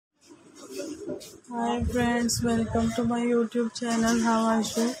Hi friends, welcome to my YouTube channel. How are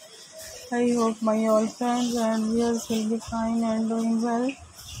you? I hope my all friends and viewers will be fine and doing well.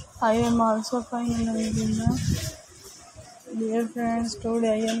 I am also fine and doing well. Dear friends,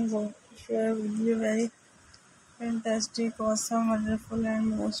 today I am going to share with you very fantastic, awesome, wonderful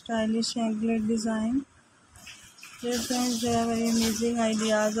and most stylish anklet design. Dear friends, there are very amazing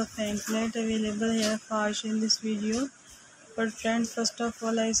ideas of anklet available here for you in this video. But friends, first of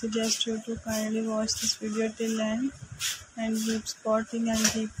all, I suggest you to kindly watch this video till end and keep spotting and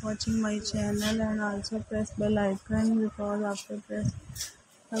keep watching my channel, and also press bell icon, because after press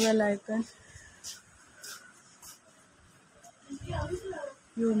the bell icon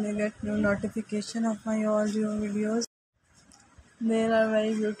you may get new notification of my all new videos. There are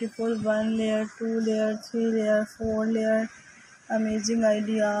very beautiful 1 layer, 2 layer, 3 layer, 4 layer amazing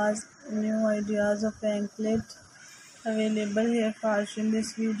ideas, new ideas of anklet available here for us in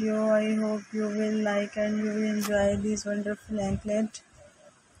this video. I hope you will like and you will enjoy these wonderful anklet.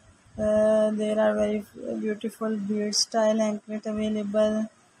 There are very beautiful beard style anklet available.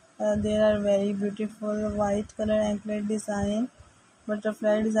 There are very beautiful white color anklet design.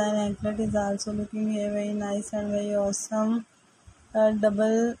 Butterfly design anklet is also looking here very nice and very awesome.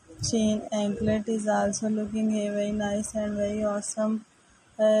 Double chain anklet is also looking here very nice and very awesome.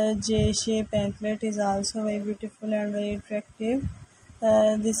 J-shape anklet is also very beautiful and very attractive.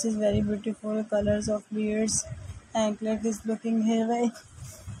 This is very beautiful colors of beards. Anklet is looking here very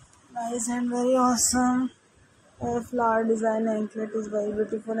nice and very awesome. Flower design anklet is very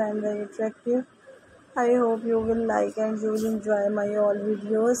beautiful and very attractive. I hope you will like and you will enjoy my all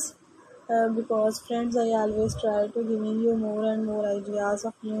videos. Because friends, I always try to giving you more and more ideas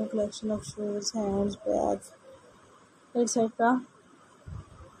of new collection of shoes, hands, bags, etc.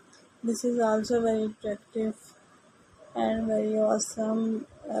 This is also very attractive and very awesome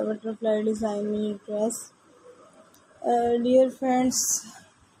butterfly design mini dress. Dear friends,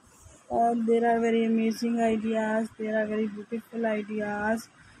 there are very amazing ideas. There are very beautiful ideas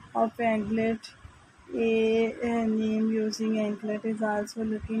of anklet. A name using anklet is also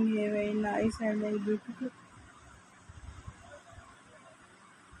looking here very nice and very beautiful.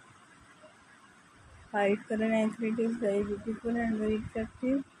 White color anklet is very beautiful and very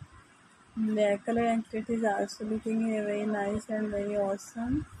attractive. Black color anklet is also looking here very nice and very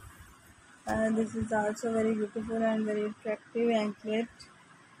awesome. This is also very beautiful and very attractive anklet.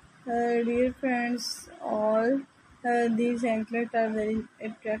 Dear friends, all these anklets are very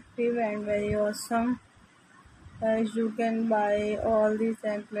attractive and very awesome. You can buy all these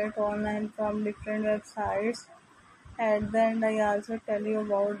anklets online from different websites. At the end, I also tell you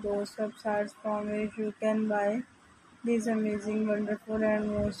about those websites from which you can buy these amazing, wonderful,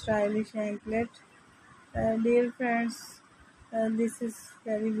 and most stylish anklet. Dear friends, this is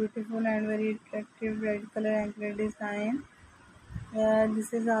very beautiful and very attractive red color anklet design.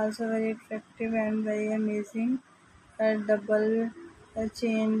 This is also very attractive and very amazing. Double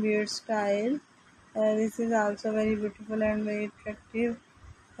chain beard style. This is also very beautiful and very attractive.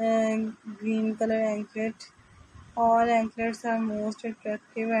 Green color anklet. All anklets are most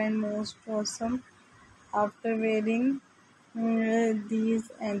attractive and most awesome. After wearing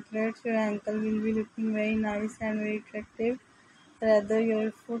these anklets, your ankle will be looking very nice and very attractive. Rather,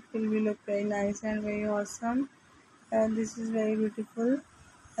 your foot will be look very nice and very awesome. This is very beautiful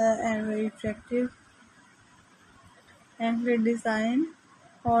and very attractive anklet design.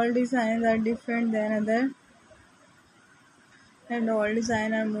 All designs are different than other, and all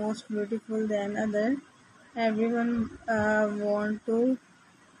design are most beautiful than other. Everyone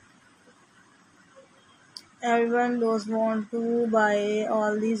everyone those want to buy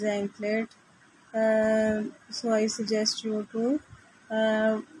all these anklets. So I suggest you to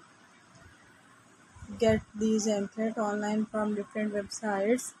uh, get these anklets online from different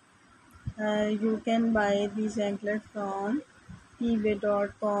websites. You can buy these anklets from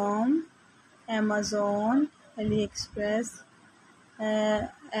eBay.com, Amazon, AliExpress.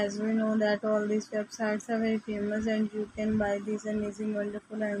 As we know that all these websites are very famous, and you can buy these amazing,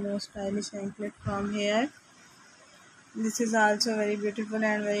 wonderful and most stylish anklet from here. This is also very beautiful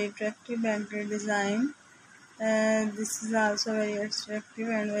and very attractive anklet design. This is also very attractive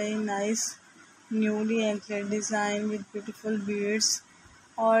and very nice newly anklet design with beautiful beads.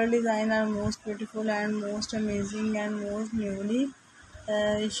 All design are most beautiful and most amazing and most newly.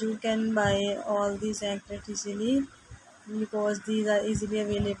 You can buy all these anklets easily, because these are easily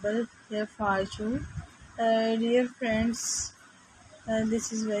available here for you. Dear friends,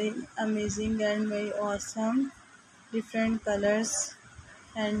 this is very amazing and very awesome. Different colors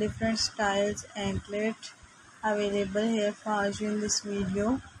and different styles anklet available here for you in this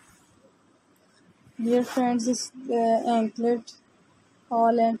video. Dear friends, this anklet,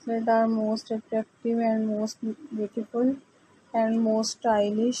 all anklets are most attractive and most beautiful and most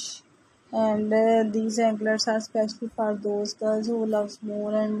stylish. And these anklets are especially for those girls who loves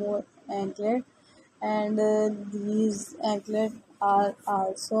more and more anklet. And these anklets are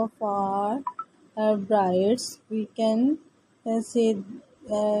also for brides. We can say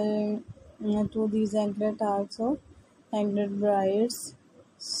to these anklet also anklet brides.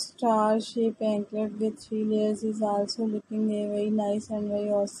 Star shaped anklet with 3 layers is also looking very nice and very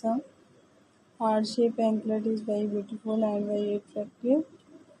awesome. Heart shaped anklet is very beautiful and very attractive.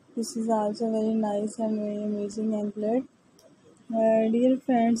 This is also very nice and very amazing anklet. Dear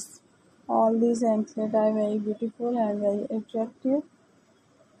friends, all these anklets are very beautiful and very attractive.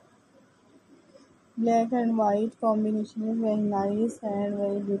 Black and white combination is very nice and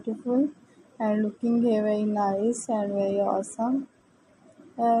very beautiful and looking very nice and very awesome.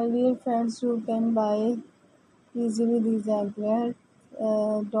 Dear friends, you can buy easily these anklets.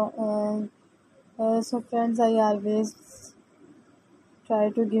 So friends, I always try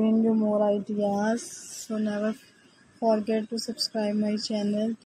to giving you more ideas. So never forget to subscribe my channel.